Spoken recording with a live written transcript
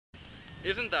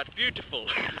Isn't that beautiful?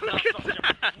 Look at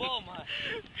that! Whoa, man!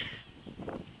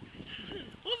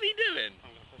 What's he doing?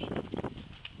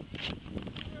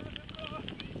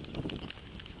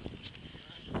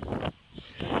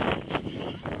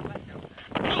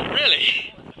 Oh,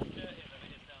 really?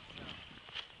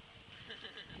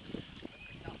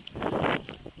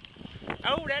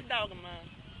 Oh, that dog of mine.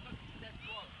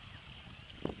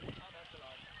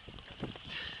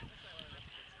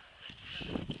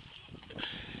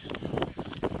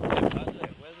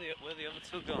 Where the other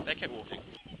two gone? They kept walking.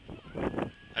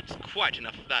 That's quite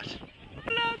enough of that.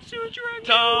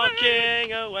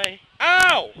 Talking away.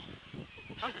 Ow!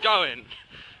 I'm going.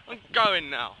 I'm going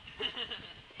now.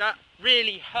 That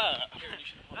really hurt.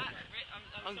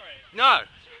 I'm sorry. No.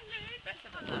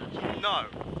 No.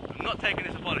 I'm not taking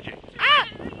this apology. Ah!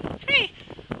 Hey!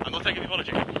 I'm not taking the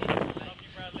apology. Love you,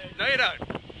 Bradley. No, you don't.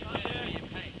 Yeah, you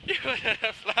pay. You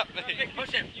slapped me. Okay,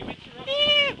 push him. You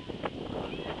interrupted.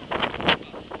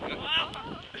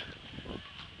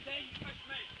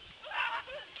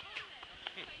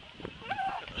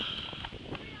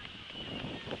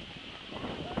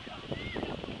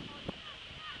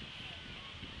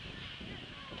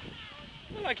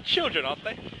 They're like children, aren't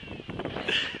they? They're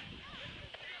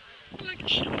like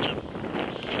children. We've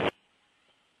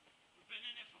been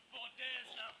in it for 4 days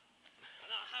now,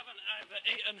 and I haven't either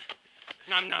eaten.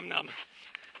 Nom nom nom.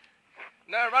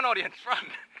 No, run, audience, run.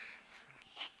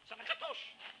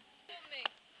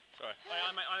 Sorry.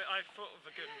 I thought of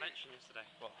a good invention yesterday.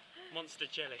 What? Monster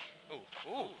jelly. Ooh,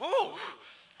 ooh, ooh.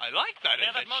 I like that.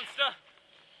 Yeah, that invention. monster.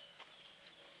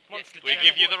 Monster We jelly.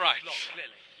 give you the rights.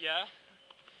 Yeah.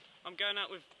 I'm going out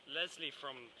with Leslie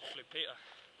from Blue Peter.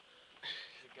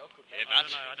 Hear I that?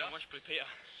 don't know. I don't watch Blue Peter.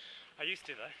 I used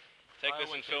to though. Take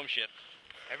this and film shit.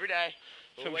 Every day.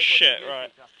 Some Always shit, watching right?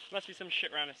 YouTube. Must be some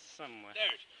shit around here somewhere.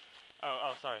 Dude.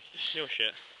 Oh, sorry. Your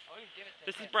shit. I won't give it to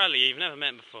This is him. Bradley. You've never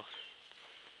met him before.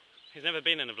 He's never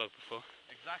been in a vlog before.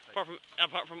 Exactly.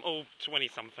 Apart from all 20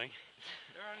 something.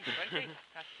 There are only 20.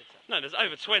 No, there's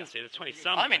over 20. There's 20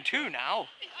 something. I'm in 2 now.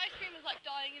 This ice cream is like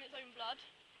dying in its own blood.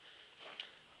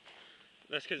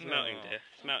 That's because it's melting, dear.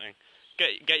 It's melting.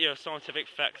 Get your scientific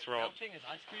facts right. Melting is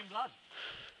ice cream blood.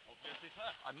 Obviously,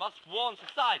 sir. I must warn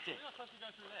society. We're not supposed to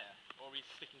go through there. Or are we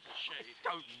sticking to the shade? I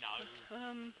don't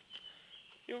know.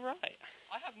 You're right.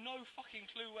 I have no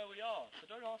fucking clue where we are, so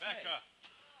don't ask me. We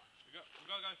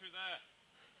gotta go through there.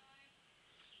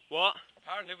 What?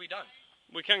 Apparently we don't.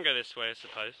 We can go this way, I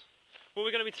suppose. Well,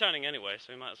 we're going to be turning anyway,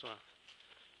 so we might as well.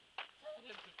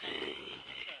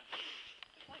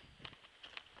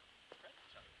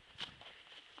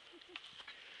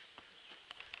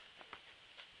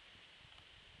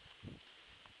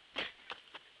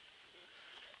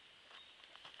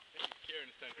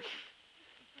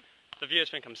 The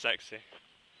viewers think I'm sexy.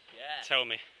 Yeah. Tell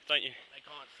me, don't you? They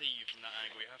can't see you from that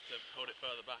angle. You have to hold it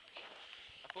further back.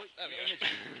 There we go.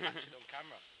 Captured on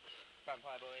camera.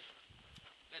 Vampire boy.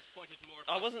 Let's point it more.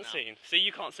 I wasn't seen. See,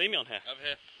 you can't see me on here. Over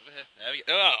here. Over here. There we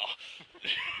go. Oh.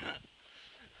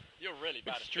 You're really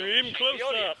bad. Extreme at close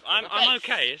up. I'm face.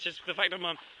 okay. It's just the fact that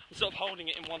I'm sort of holding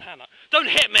it in one hand. Don't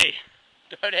hit me.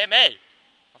 Don't hit me.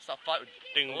 I'll start fighting.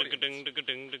 Ding Audience. ding ding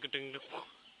ding ding ding ding.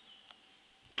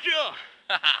 Pure.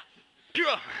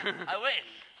 Pure. I win.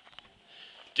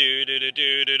 Do do do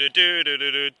do do do do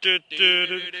do do do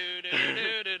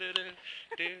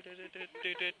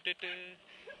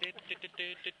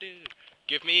do.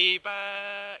 Give me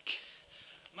back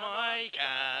my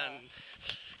can.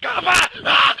 Come back!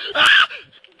 Ah! Ah!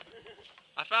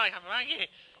 I finally have a Maggie.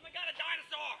 Oh my god, a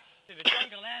dinosaur! The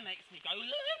jungle air makes me go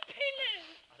loopy.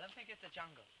 I don't think it's the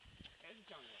jungle. It's a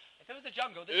jungle. If it was the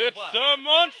jungle, this It's would work. a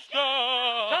monster!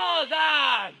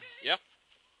 Tarzan! Yeah.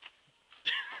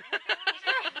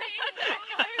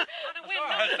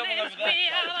 I heard someone over there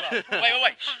as well.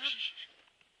 Wait.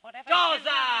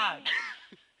 Tarzan!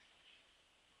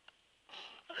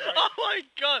 Oh my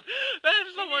god!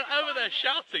 There's someone over there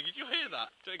shouting. Did you hear that?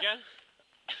 Do it again.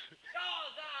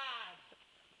 Tarzan!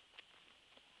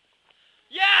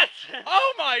 Yes!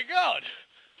 Oh my god!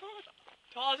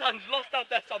 Tarzan's lost out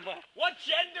there somewhere. What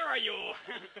gender are you?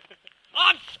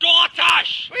 I'm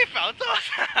Scottish! We found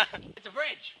Tarzan! It's a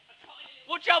bridge.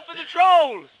 Watch out for the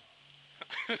troll!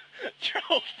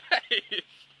 Troll face!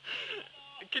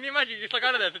 Can you imagine? It's like,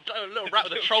 I don't know, a little rat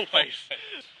with a troll face.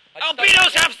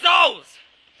 Albinos have souls!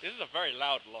 This is a very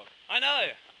loud vlog. I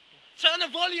know. Turn the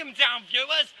volume down,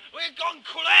 viewers. We're gone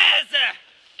crazy.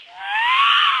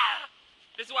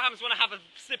 This is what happens when I have a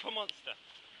sip of Monster.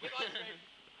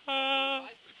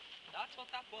 That's what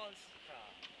that was.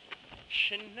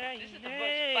 This is the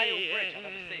most failed bridge I've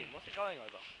ever seen. What's it going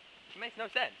over? It makes no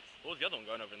sense. What was the other one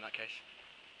going over in that case?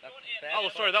 Oh,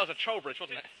 sorry, that was a troll bridge,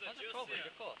 wasn't it? That's a troll bridge,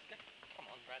 of course. Come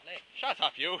on, Bradley. Shut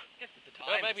up, you. Get with the Don't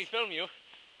times. make me film you.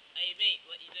 Hey mate,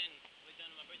 what you doing? What you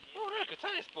doing on my bridge? Oh, look, a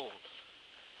tennis ball.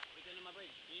 What you doing on my bridge?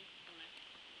 You? Come on, man.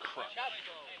 Crap.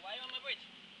 Hey, why are you on my bridge?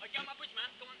 Oh, get on my bridge, man.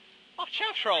 Come on. Oh,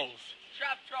 chow trolls.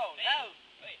 Trap troll. Hey, No.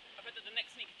 Wait, I bet that the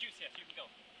next sneak is juicier, so you can go.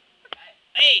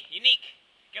 Hey, unique.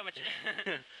 Go on my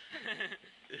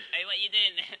Hey, what you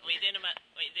doing? What you doing on my...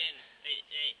 What you doing? Hey.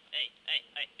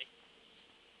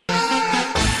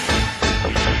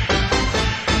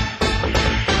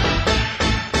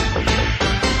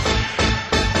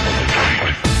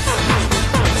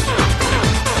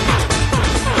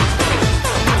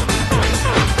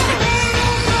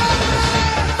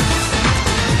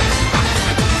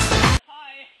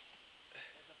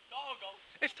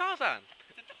 It's Tarzan.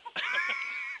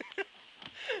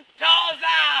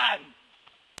 Tarzan!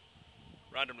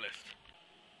 Random list.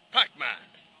 Pac-Man.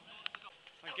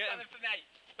 I'm getting...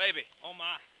 Baby. Oh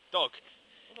my. Dog.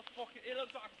 What the fuck? It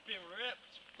looks like it's been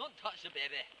ripped. Don't touch the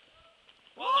baby.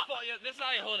 What? This is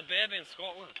how you hold a baby in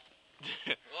Scotland.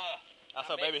 That's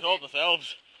how babies hold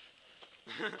themselves.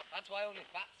 That's why only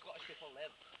fat Scottish people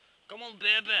live. Come on,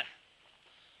 baby.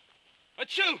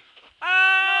 Achoo!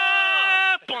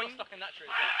 Ah! Boing. Stuck in that tree.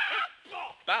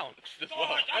 Bounced as well.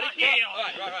 Ready? Yeah.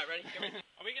 Right, ready.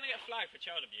 Are we going to get flagged for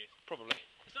child abuse? Probably.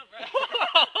 It's not right.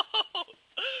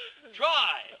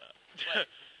 Try! Wait.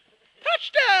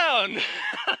 Touchdown!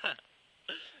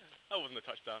 That wasn't a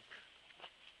touchdown.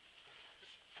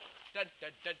 Dun.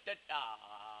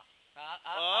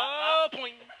 Oh,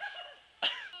 boing.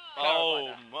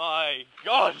 Oh my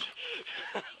god!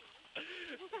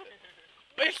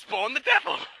 They spawned the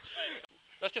devil!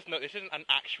 Let's just note, this isn't an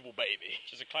actual baby.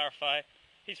 Just to clarify,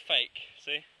 he's fake,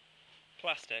 see?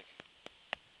 Plastic.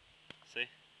 See?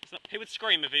 It's not, he would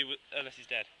scream if unless he's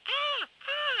dead.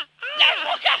 Dad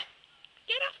Walker!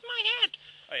 Get off my head!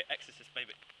 Oh yeah, exorcist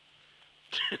baby.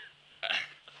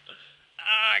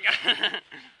 God.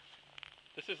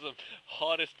 This is the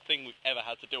hardest thing we've ever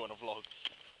had to do on a vlog.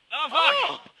 Oh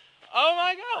fuck! Oh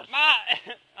my god! Matt!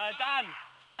 Dan!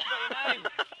 What's your name?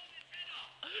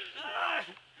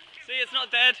 See, it's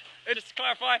not dead. Just to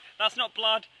clarify, that's not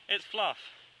blood, it's fluff.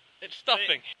 It's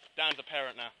stuffing. Dan's a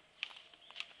parent now.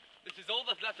 This is all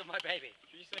that's left of my baby.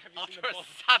 Have you After seen the a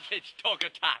savage dog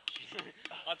attack.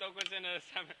 Our dog was in a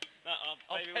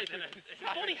our baby was in a... His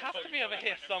body has to be over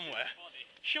here somewhere.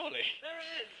 Surely. There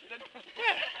it is.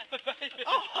 Where?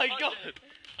 Oh my god!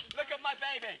 Look at my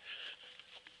baby.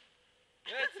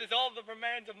 This is all the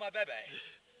remains of my baby.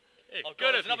 Hey, Oh good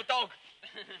god, of there's another you. dog.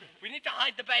 We need to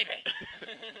hide the baby.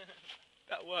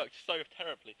 That worked so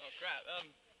terribly. Oh crap,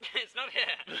 it's not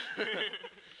here.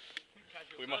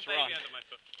 We There's must a baby run. under my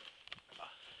foot.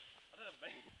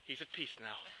 He's at peace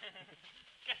now.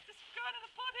 Get this guy to the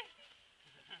body.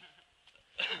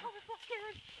 Oh, it's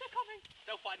scary. They're coming.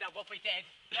 They'll find out what we did.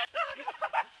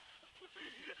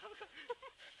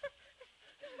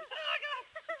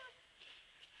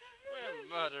 We're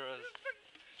murderers.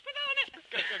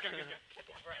 Go.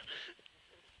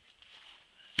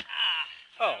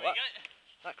 Oh, There we go.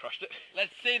 that crushed it.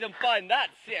 Let's see them find that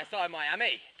CSI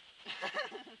Miami.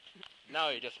 Now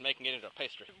you're just making it into a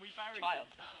pastry. We buried Child.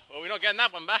 Well, we're not getting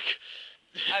that one back.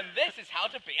 And this is how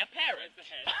to be a parent. the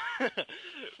head.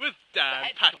 With Dan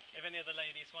head. Pat. If any other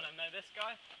ladies want to know this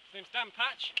guy, his name's Dan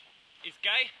Patch. He's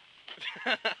gay.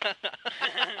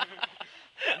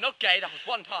 I'm not gay, that was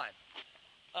one time.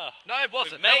 Oh. No, it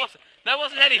wasn't. Mate. There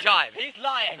wasn't any time. He's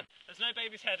lying. There's no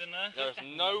baby's head in there. There's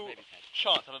no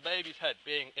chance of a baby's head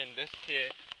being in this here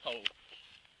hole.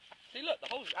 See, look, the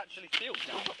hole's actually sealed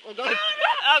now. Oh, God.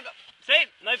 See?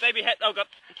 No baby head. Oh god.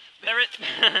 There it.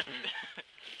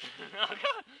 Oh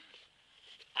god.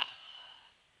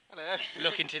 Hello.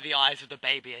 Look into the eyes of the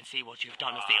baby and see what you've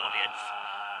done as the audience.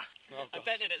 Oh, I God.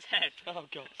 dented its head. Oh,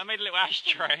 God. I made a little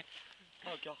ashtray.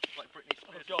 Oh, God. Like Britney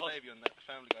Spears' God. baby on that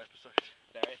Family Guy episode.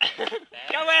 There it is.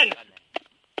 Go in!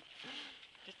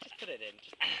 Just put it in.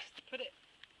 Just put it.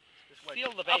 This way.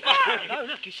 Seal the baby. No,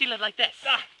 look, you seal it like this.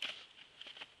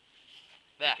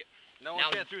 There. No Now-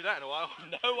 one's getting through that in a while.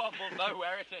 No one will know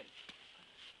where it is.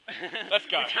 Let's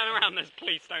go. Turn around, there's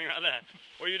police standing right there.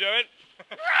 What are you doing?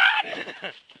 I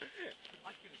could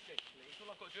escape, please.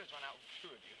 All I've got to do is run out of two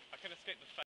of you. I can escape the